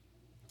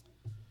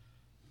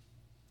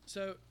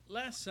So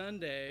last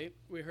Sunday,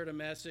 we heard a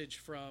message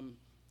from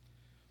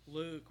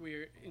Luke. We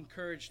were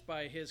encouraged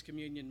by his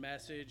communion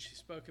message. He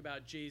spoke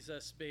about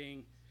Jesus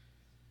being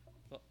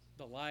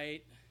the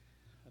light,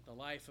 the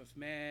life of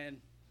man,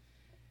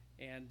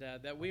 and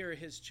that we are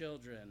his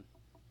children.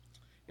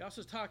 He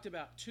also talked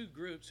about two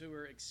groups who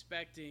were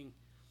expecting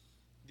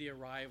the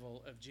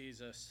arrival of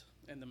Jesus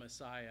and the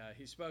Messiah.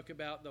 He spoke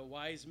about the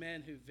wise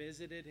men who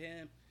visited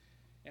him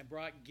and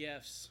brought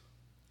gifts.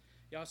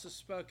 He also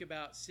spoke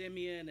about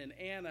Simeon and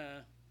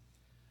Anna,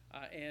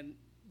 and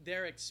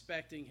they're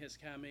expecting his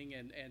coming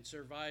and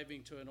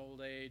surviving to an old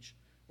age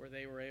where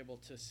they were able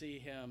to see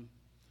him.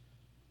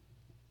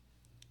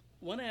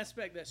 One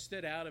aspect that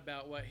stood out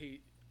about what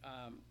he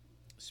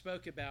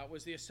spoke about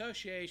was the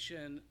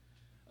association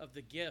of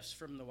the gifts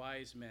from the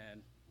wise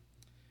men,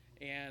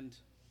 and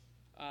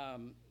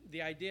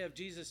the idea of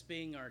Jesus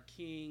being our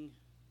king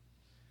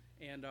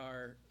and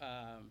our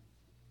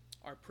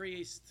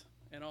priest,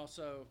 and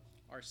also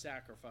our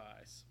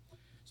sacrifice.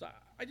 So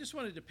I just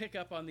wanted to pick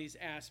up on these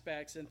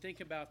aspects and think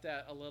about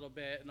that a little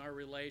bit in our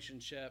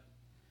relationship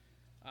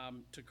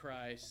to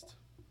Christ.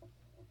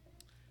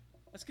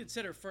 Let's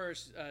consider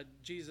first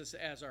Jesus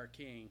as our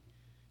king.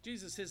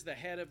 Jesus is the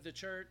head of the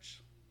church,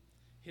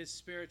 his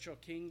spiritual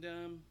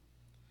kingdom.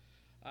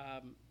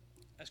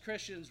 As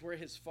Christians, we're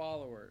his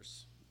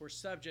followers. We're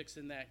subjects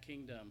in that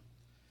kingdom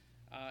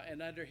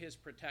and under his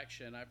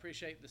protection. I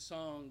appreciate the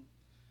song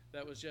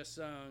that was just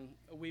sung,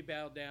 "We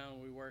bow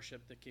down, we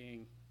worship the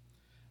King."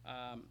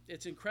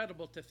 It's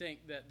incredible to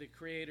think that the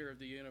creator of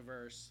the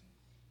universe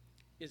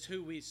is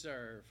who we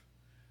serve.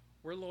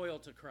 We're loyal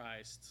to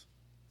Christ.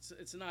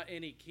 It's not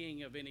any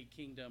king of any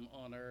kingdom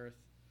on earth,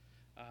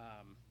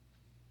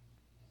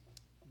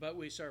 but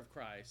we serve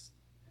Christ.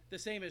 The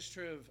same is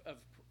true of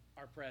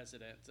our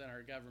presidents and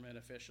our government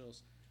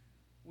officials.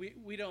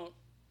 We don't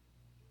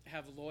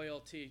have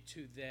loyalty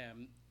to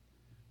them.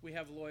 We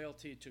have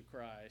loyalty to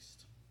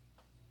Christ.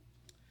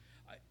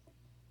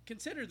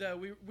 Consider, though,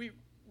 we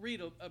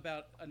read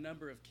about a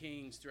number of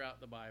kings throughout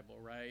the Bible,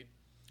 right?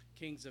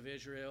 Kings of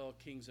Israel,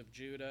 kings of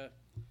Judah.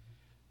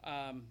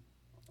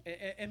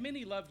 And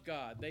many loved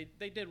God.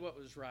 They did what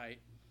was right.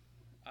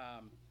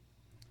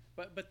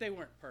 But they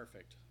weren't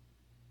perfect,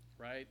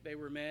 right? They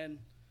were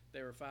men.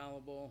 They were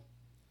fallible.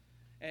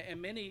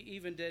 And many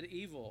even did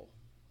evil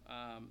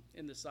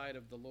in the sight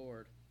of the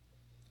Lord.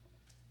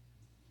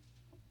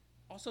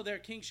 Also, their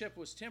kingship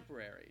was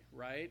temporary,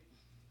 right?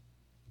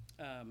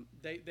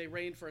 They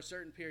reigned for a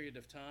certain period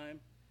of time,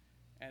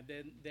 and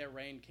then their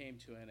reign came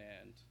to an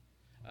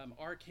end.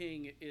 Our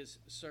king is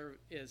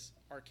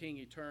our king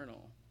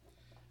eternal.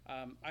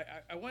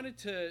 I wanted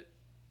to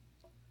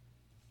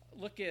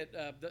look at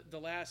the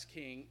last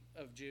king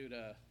of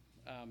Judah,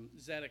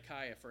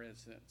 Zedekiah, for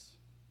instance.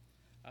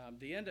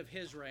 The end of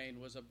his reign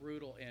was a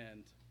brutal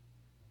end.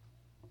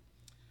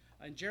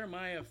 In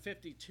Jeremiah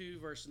 52,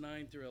 verse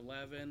 9 through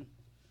 11,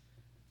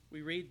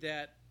 we read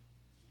that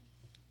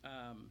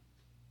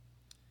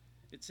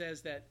it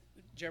says that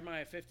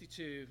Jeremiah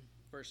 52,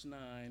 verse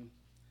 9,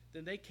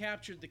 "Then they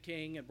captured the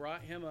king and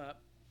brought him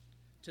up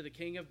to the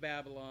king of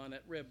Babylon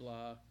at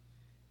Riblah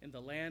in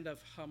the land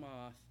of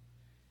Hamath,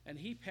 and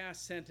he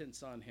passed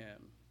sentence on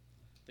him.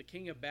 The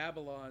king of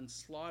Babylon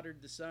slaughtered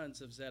the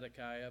sons of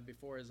Zedekiah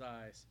before his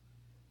eyes,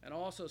 and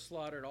also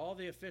slaughtered all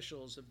the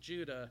officials of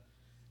Judah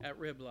at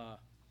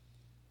Riblah.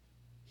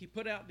 He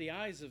put out the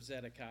eyes of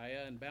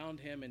Zedekiah and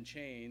bound him in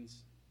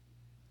chains,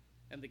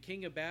 and the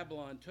king of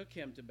Babylon took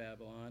him to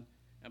Babylon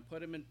and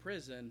put him in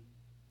prison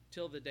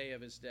till the day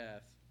of his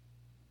death."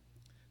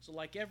 So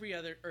like every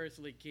other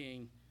earthly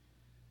king,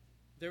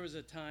 there was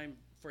a time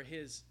for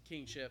his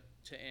kingship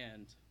to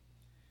end.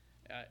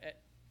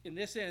 In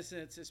this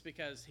instance, it's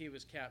because he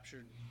was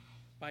captured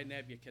by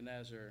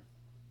Nebuchadnezzar.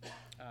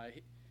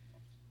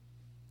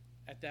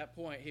 At that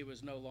point, he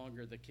was no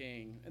longer the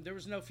king. And there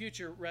was no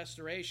future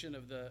restoration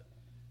of the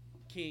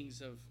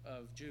kings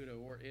of Judah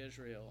or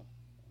Israel.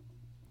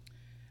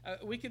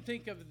 We can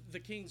think of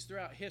the kings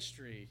throughout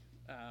history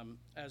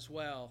as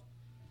well,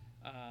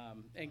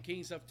 and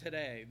kings of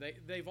today.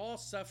 They've all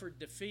suffered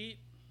defeat,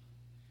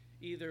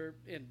 either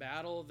in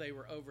battle, they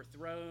were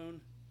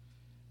overthrown.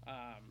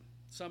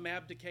 Some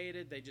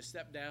abdicated, they just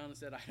stepped down and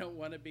said, "I don't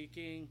want to be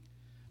king,"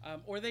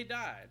 or they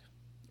died,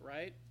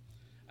 right?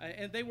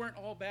 And they weren't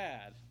all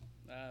bad,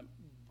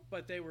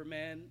 but they were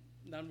men,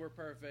 none were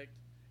perfect,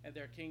 and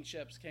their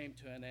kingships came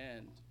to an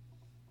end.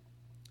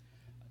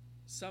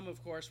 Some,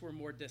 of course, were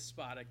more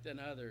despotic than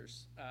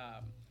others.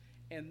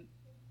 And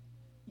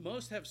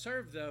most have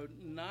served, though,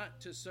 not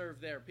to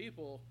serve their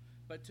people,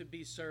 but to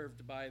be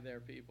served by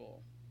their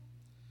people.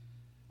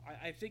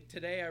 I think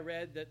today I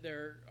read that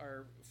there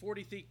are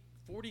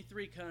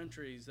 43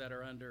 countries that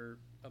are under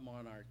a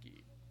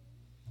monarchy.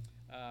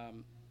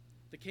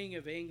 The King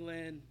of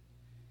England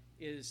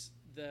is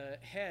the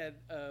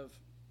head of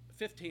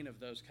 15 of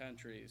those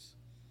countries.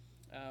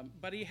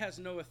 But he has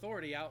no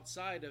authority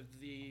outside of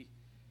the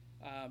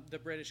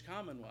British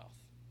Commonwealth.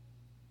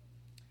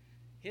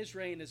 His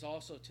reign is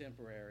also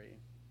temporary.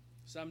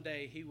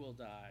 Someday he will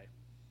die,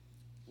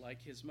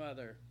 like his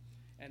mother.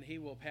 and he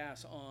will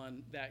pass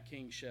on that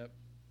kingship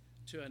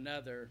to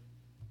another.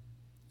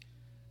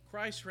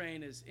 Christ's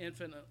reign is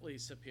infinitely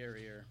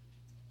superior.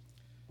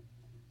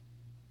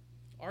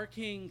 Our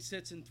king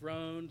sits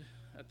enthroned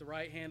at the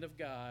right hand of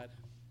God,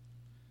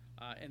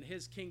 and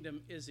his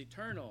kingdom is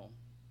eternal.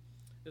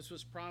 This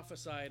was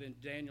prophesied in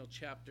Daniel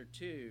chapter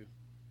 2.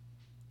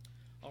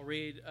 I'll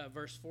read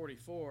verse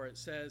 44. It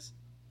says,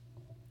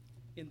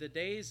 "In the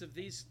days of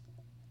these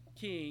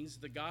kings,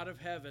 the God of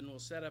heaven will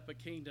set up a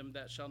kingdom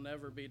that shall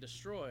never be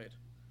destroyed,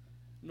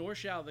 nor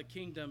shall the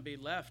kingdom be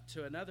left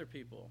to another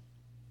people.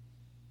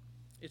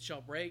 It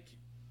shall break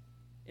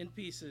in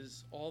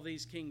pieces all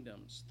these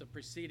kingdoms, the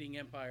preceding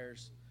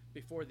empires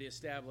before the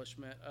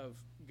establishment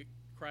of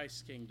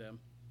Christ's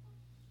kingdom,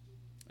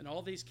 and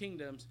all these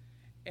kingdoms,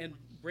 and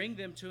bring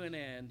them to an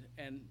end,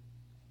 and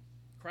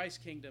Christ's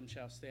kingdom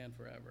shall stand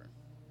forever."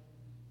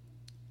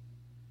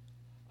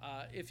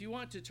 If you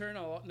want to turn,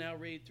 I'll now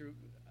read through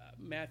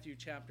Matthew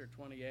chapter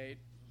 28,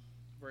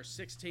 verse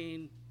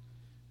 16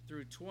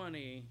 through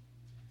 20,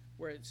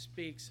 where it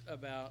speaks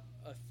about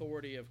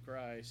authority of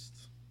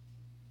Christ.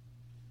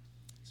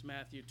 It's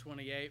Matthew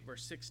 28,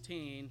 verse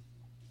 16.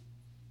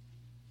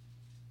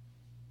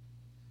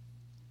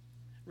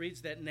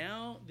 Reads that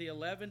now the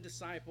 11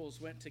 disciples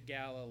went to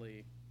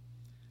Galilee,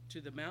 to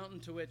the mountain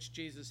to which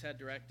Jesus had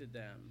directed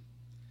them.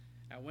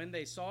 And when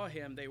they saw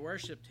him, they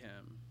worshipped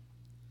him,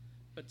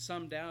 but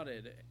some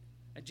doubted.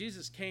 And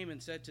Jesus came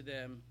and said to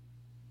them,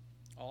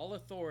 "All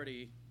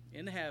authority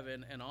in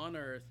heaven and on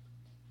earth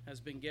has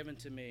been given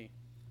to me.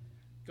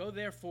 Go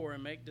therefore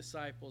and make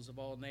disciples of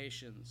all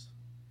nations,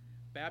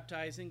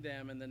 baptizing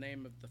them in the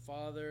name of the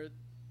Father,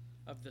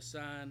 of the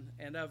Son,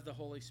 and of the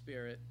Holy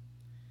Spirit,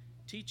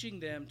 teaching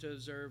them to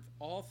observe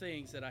all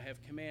things that I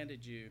have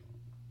commanded you.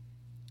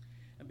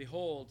 And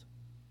behold,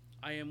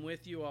 I am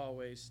with you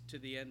always to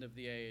the end of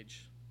the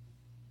age."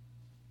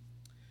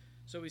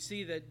 So we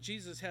see that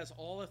Jesus has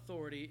all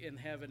authority in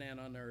heaven and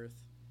on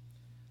earth.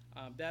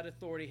 That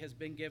authority has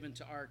been given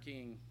to our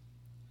King.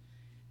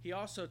 He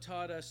also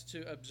taught us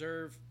to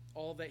observe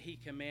all that he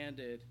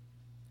commanded,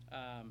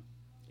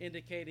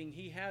 indicating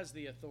he has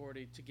the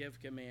authority to give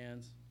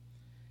commands.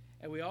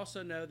 And we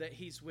also know that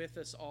he's with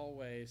us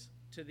always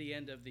to the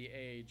end of the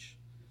age.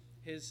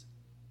 His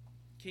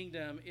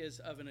kingdom is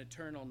of an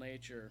eternal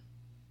nature.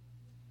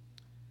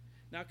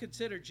 Now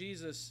consider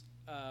Jesus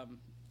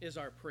is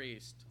our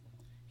priest.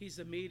 He's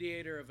the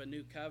mediator of a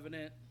new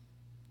covenant.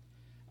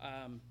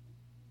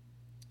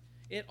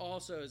 It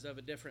also is of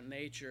a different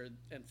nature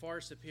and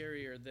far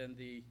superior than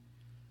the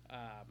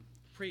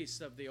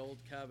priests of the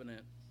old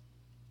covenant.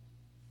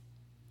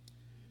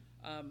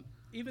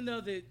 Even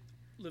though the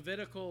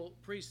Levitical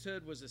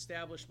priesthood was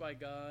established by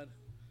God,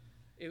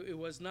 it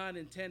was not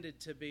intended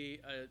to be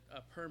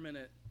a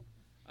permanent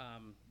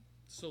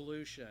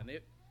solution.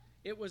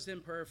 It was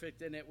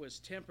imperfect and it was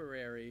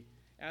temporary,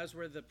 as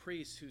were the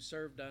priests who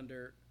served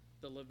under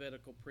the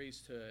Levitical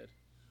priesthood.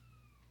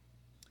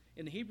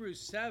 In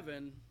Hebrews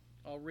 7,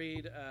 I'll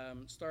read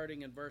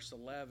starting in verse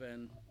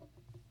 11.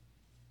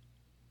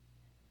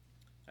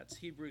 That's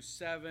Hebrews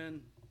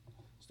 7,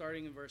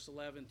 starting in verse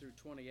 11 through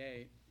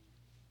 28.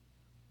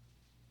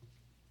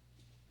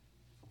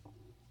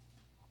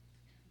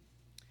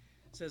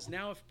 It says,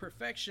 "Now if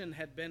perfection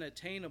had been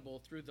attainable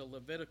through the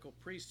Levitical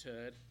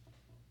priesthood,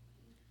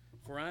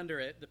 for under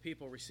it the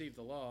people received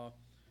the law,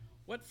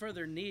 what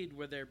further need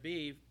would there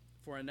be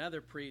for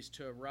another priest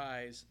to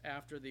arise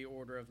after the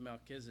order of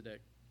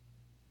Melchizedek,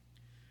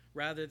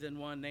 rather than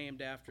one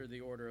named after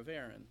the order of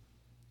Aaron?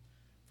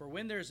 For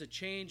when there's a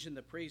change in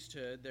the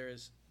priesthood, there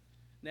is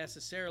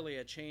necessarily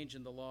a change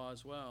in the law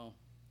as well.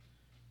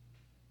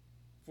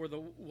 For the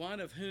one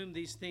of whom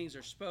these things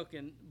are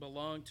spoken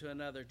belonged to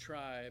another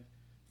tribe,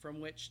 from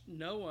which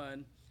no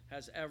one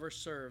has ever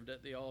served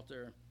at the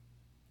altar.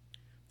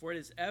 For it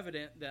is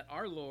evident that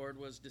our Lord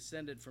was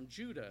descended from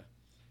Judah,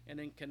 and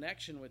in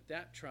connection with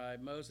that tribe,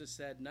 Moses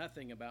said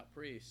nothing about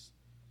priests.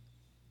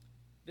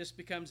 This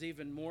becomes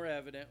even more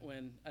evident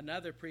when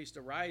another priest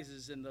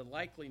arises in the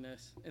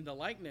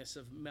likeness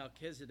of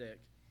Melchizedek,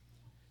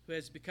 who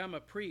has become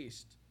a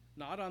priest,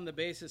 not on the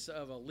basis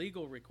of a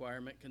legal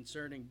requirement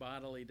concerning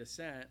bodily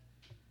descent,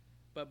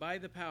 but by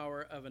the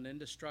power of an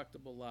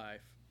indestructible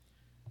life.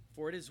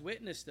 For it is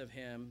witnessed of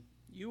him,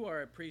 you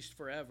are a priest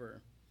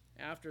forever,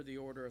 after the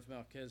order of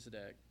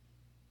Melchizedek.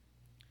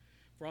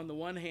 For on the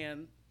one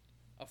hand,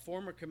 a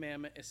former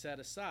commandment is set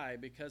aside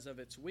because of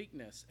its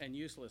weakness and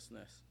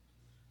uselessness,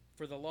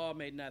 for the law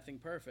made nothing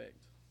perfect.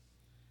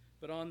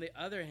 But on the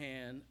other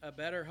hand, a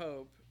better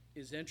hope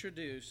is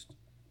introduced,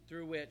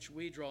 through which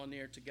we draw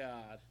near to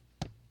God.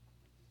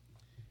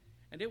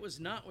 And it was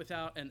not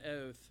without an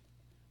oath,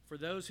 for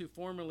those who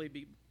formerly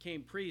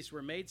became priests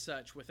were made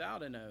such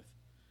without an oath.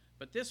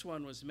 But this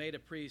one was made a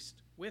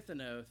priest with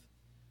an oath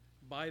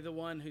by the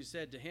one who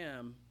said to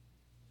him,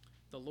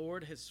 'The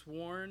Lord has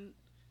sworn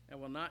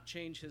and will not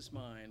change his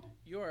mind.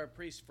 You are a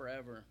priest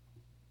forever.'"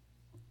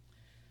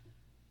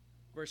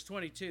 Verse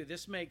 22,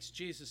 this makes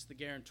Jesus the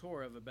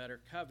guarantor of a better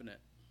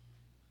covenant.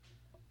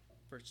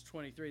 Verse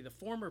 23, "The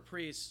former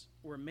priests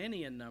were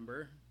many in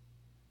number,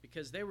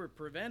 because they were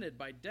prevented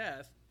by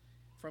death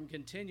from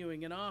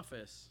continuing in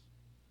office.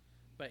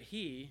 But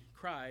he,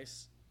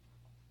 Christ,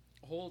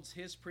 holds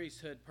his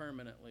priesthood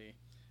permanently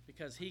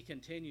because he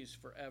continues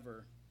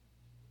forever.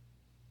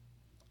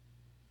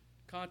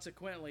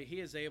 Consequently, he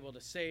is able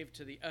to save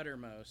to the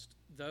uttermost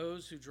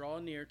those who draw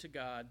near to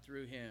God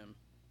through him,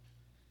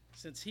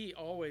 since he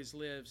always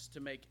lives to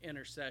make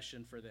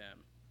intercession for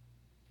them.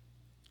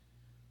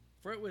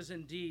 For it was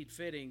indeed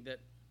fitting that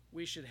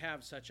we should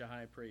have such a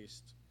high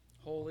priest,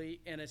 holy,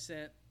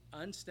 innocent,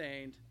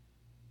 unstained,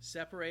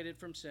 separated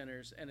from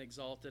sinners, and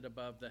exalted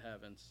above the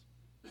heavens.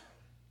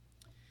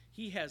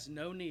 He has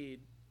no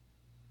need,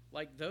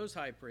 like those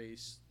high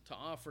priests, to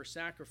offer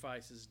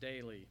sacrifices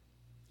daily,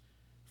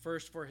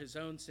 first for his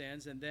own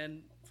sins and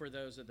then for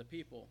those of the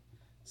people,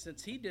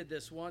 since he did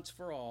this once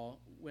for all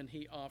when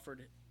he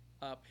offered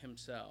up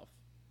himself.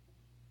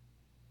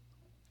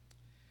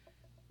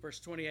 Verse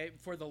 28,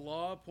 for the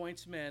law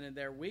appoints men in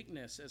their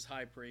weakness as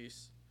high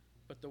priests,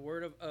 but the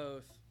word of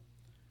oath,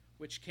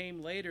 which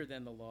came later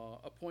than the law,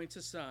 appoints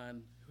a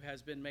son who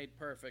has been made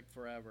perfect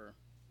forever.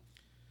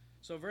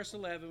 So verse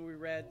 11, we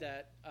read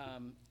that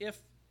if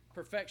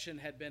perfection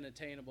had been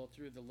attainable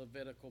through the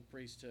Levitical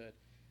priesthood,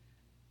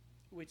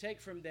 we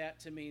take from that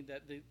to mean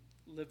that the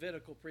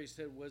Levitical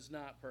priesthood was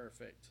not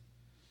perfect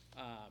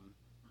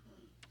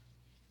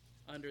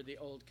under the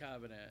Old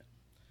Covenant.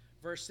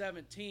 Verse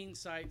 17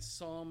 cites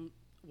Psalm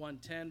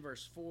 110,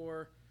 verse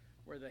 4,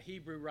 where the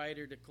Hebrew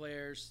writer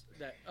declares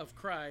that of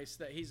Christ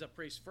that he's a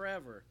priest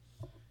forever.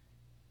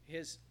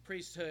 His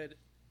priesthood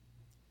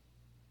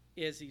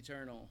is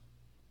eternal.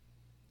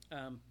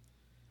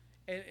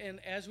 And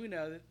as we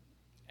know,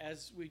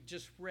 as we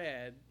just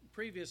read,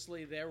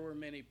 previously there were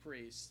many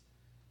priests.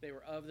 They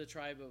were of the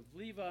tribe of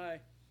Levi,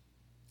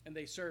 and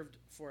they served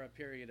for a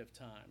period of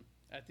time.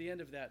 At the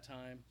end of that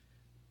time,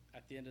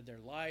 at the end of their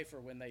life,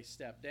 or when they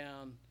stepped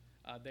down,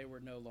 they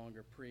were no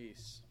longer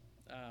priests.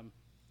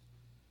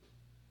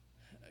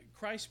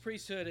 Christ's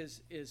priesthood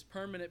is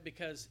permanent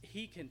because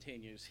he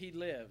continues. He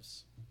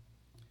lives.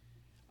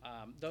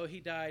 Though he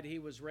died, he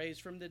was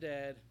raised from the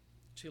dead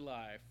to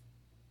life.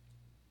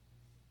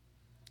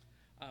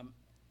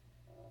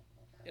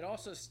 It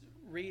also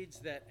reads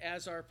that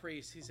as our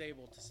priest, he's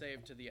able to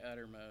save to the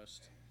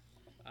uttermost.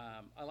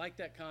 I like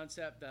that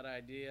concept, that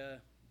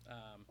idea,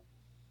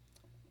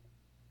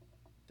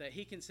 that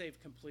he can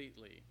save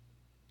completely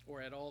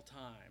or at all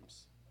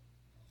times.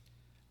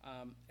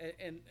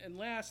 And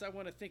last, I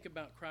want to think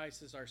about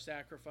Christ as our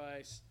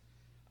sacrifice.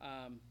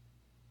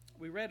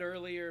 We read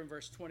earlier in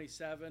verse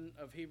 27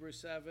 of Hebrews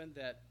 7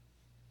 that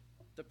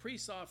the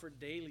priests offered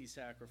daily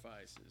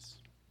sacrifices.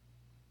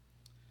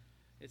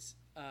 It's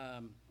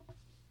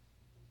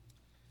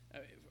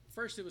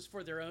first it was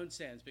for their own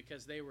sins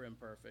because they were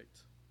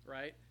imperfect,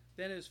 right?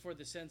 Then it was for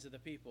the sins of the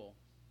people.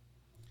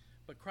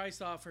 But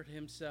Christ offered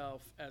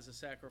himself as a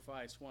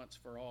sacrifice once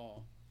for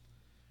all.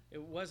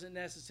 It wasn't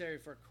necessary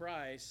for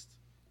Christ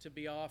to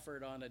be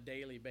offered on a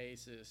daily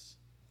basis.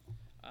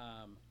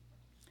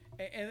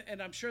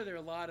 And I'm sure there are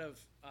a lot of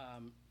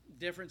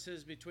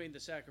differences between the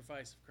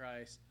sacrifice of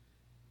Christ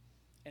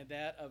and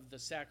that of the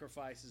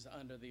sacrifices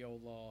under the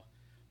old law.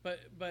 But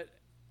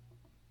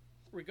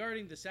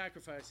regarding the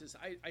sacrifices,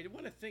 I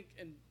want to think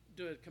and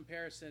do a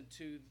comparison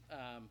to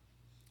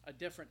a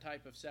different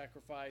type of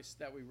sacrifice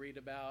that we read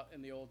about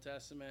in the Old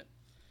Testament.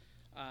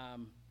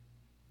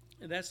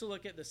 And that's to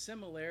look at the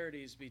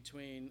similarities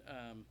between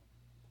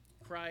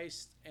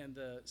Christ and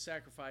the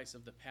sacrifice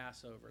of the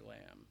Passover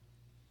lamb.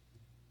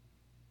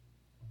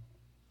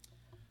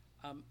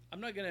 I'm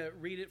not going to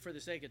read it for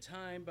the sake of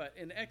time, but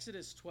in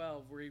Exodus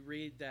 12, we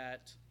read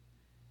that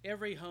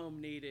every home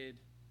needed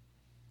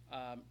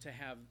to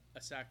have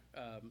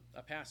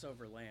a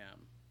Passover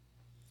lamb.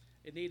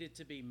 It needed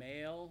to be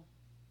male.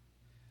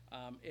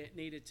 It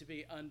needed to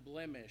be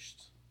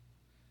unblemished.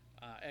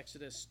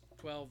 Exodus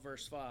 12,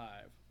 verse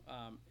 5.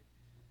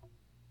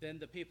 Then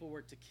the people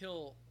were to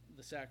kill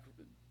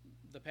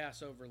the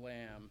Passover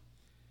lamb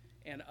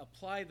and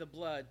apply the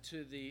blood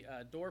to the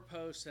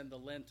doorposts and the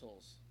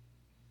lintels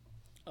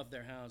of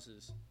their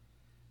houses.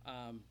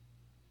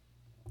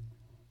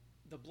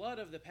 The blood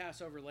of the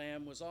Passover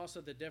lamb was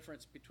also the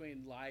difference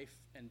between life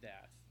and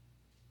death.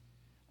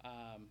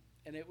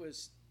 And it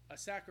was a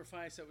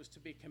sacrifice that was to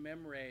be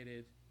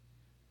commemorated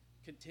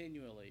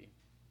continually,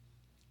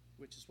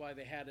 which is why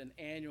they had an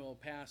annual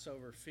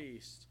Passover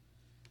feast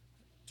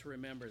to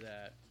remember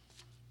that.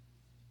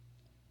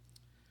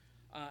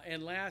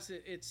 And last,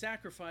 its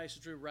sacrifice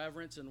drew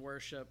reverence and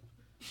worship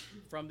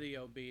from the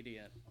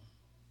obedient.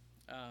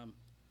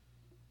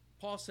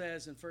 Paul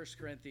says in 1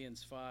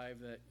 Corinthians 5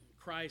 that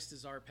Christ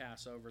is our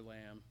Passover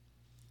lamb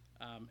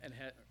and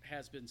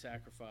has been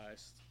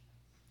sacrificed.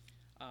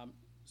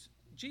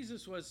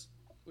 Jesus was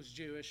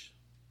Jewish.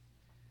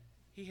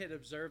 He had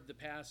observed the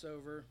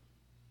Passover,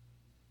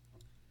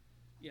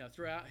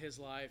 throughout his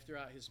life,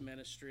 throughout his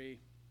ministry.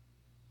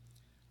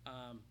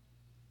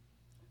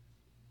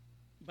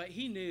 But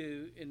he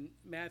knew in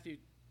Matthew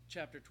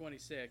chapter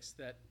 26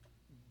 that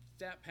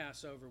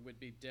Passover would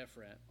be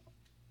different.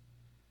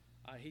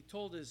 He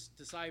told his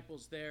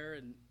disciples there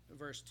in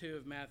verse 2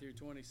 of Matthew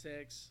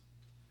 26,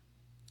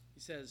 he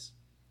says,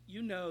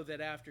 "You know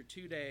that after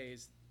 2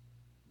 days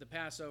the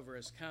Passover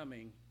is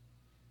coming,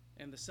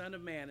 and the Son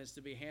of Man is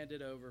to be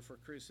handed over for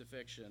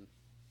crucifixion."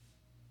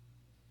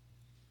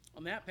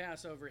 On that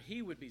Passover,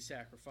 he would be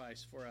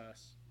sacrificed for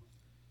us.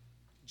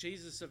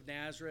 Jesus of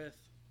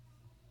Nazareth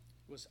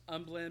was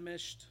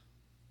unblemished.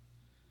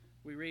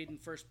 We read in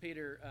 1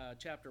 Peter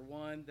chapter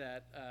 1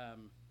 that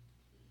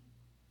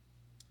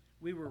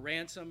we were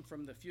ransomed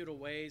from the futile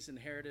ways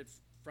inherited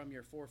from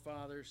your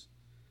forefathers,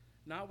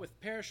 not with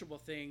perishable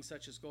things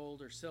such as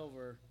gold or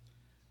silver,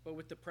 but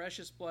with the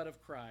precious blood of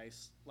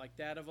Christ, like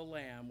that of a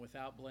lamb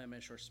without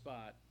blemish or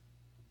spot.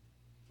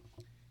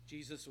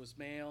 Jesus was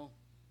male.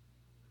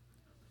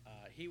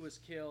 He was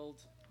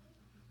killed.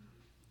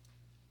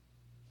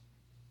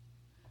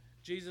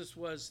 Jesus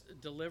was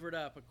delivered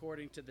up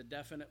according to the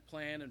definite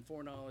plan and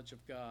foreknowledge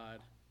of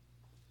God,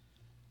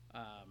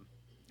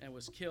 and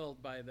was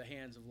killed by the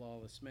hands of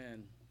lawless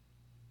men.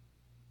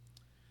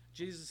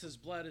 Jesus'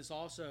 blood is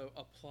also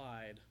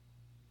applied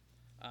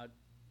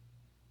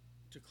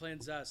to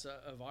cleanse us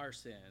of our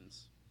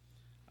sins.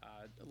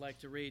 I'd like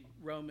to read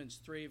Romans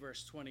 3,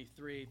 verse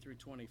 23 through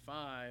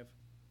 25,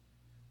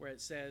 where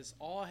it says,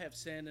 "All have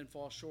sinned and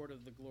fall short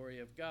of the glory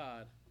of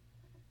God,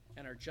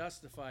 and are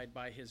justified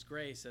by his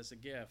grace as a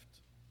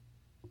gift,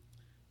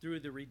 through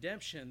the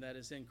redemption that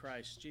is in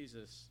Christ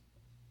Jesus,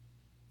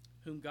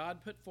 whom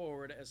God put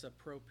forward as a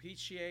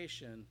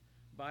propitiation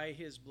by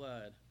his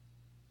blood,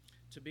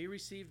 to be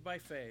received by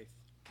faith.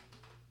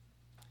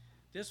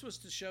 This was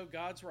to show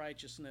God's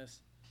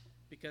righteousness,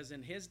 because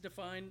in his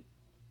divine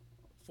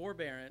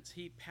forbearance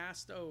he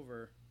passed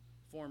over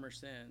former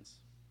sins."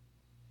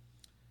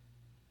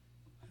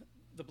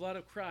 The blood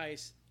of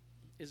Christ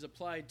is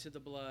applied to the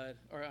blood,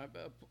 or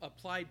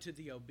applied to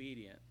the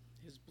obedient.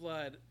 His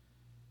blood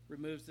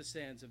removes the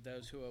sins of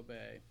those who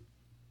obey.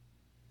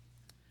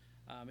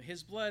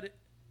 His blood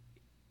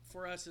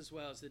for us as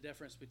well is the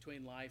difference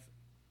between life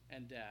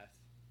and death.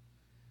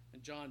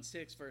 In John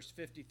 6, verse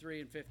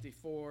 53 and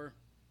 54,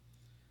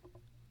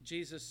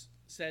 Jesus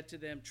said to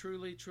them,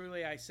 "Truly,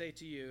 truly, I say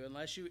to you,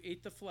 unless you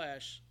eat the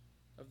flesh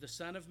of the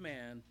Son of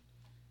Man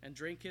and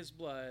drink his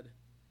blood,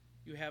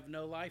 you have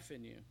no life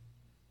in you.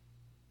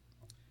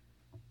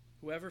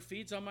 Whoever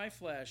feeds on my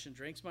flesh and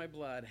drinks my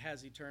blood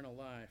has eternal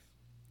life,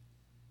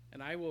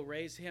 and I will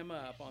raise him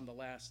up on the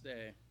last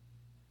day."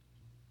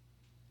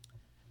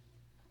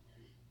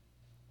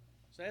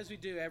 So as we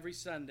do every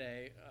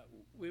Sunday,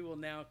 we will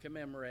now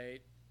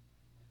commemorate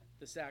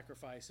the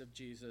sacrifice of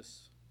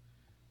Jesus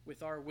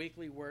with our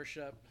weekly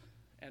worship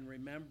and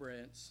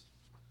remembrance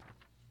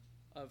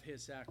of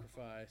his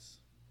sacrifice.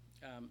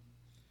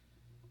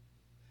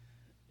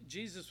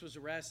 Jesus was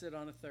arrested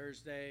on a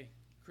Thursday,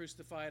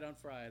 crucified on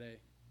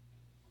Friday.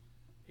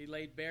 He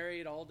lay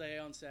buried all day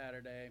on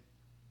Saturday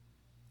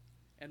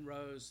and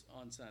rose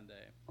on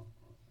Sunday.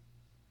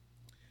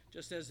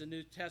 Just as the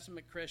New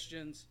Testament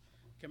Christians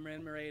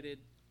commemorated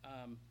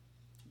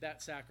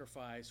that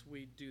sacrifice,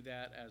 we do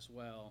that as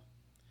well.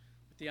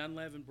 With the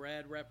unleavened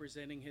bread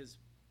representing his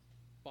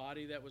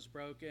body that was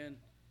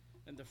broken,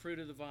 and the fruit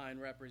of the vine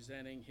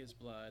representing his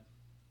blood.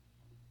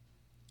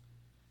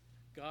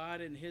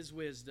 God, in his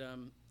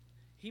wisdom,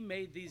 he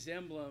made these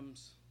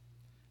emblems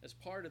as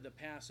part of the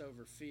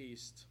Passover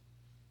feast,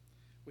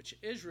 which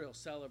Israel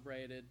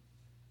celebrated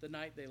the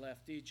night they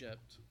left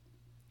Egypt.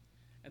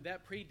 And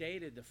that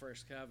predated the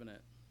first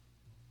covenant.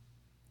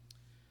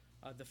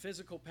 The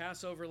physical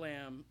Passover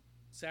lamb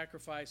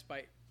sacrificed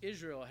by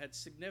Israel had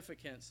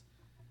significance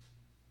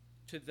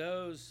to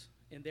those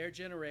in their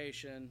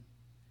generation,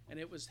 and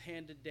it was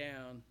handed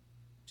down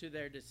to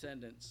their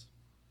descendants.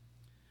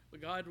 But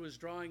God was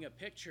drawing a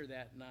picture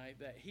that night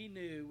that he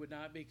knew would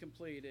not be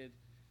completed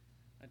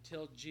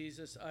until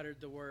Jesus uttered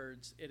the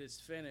words, "It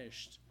is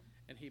finished,"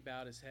 and he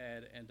bowed his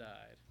head and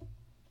died.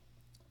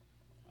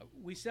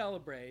 We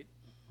celebrate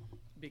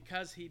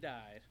because he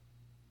died,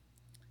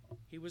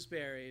 he was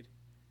buried,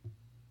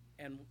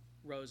 and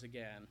rose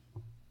again.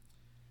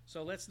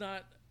 So let's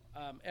not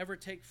ever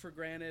take for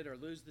granted or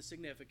lose the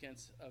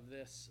significance of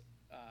this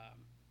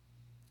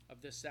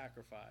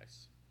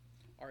sacrifice.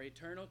 Our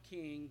eternal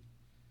King,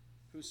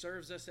 who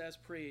serves us as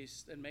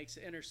priest and makes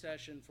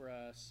intercession for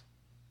us,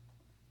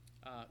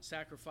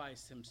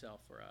 sacrificed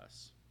himself for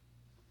us.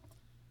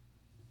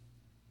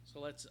 So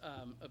let's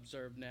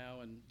observe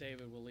now, and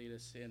David will lead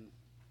us in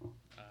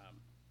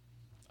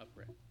a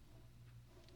prayer.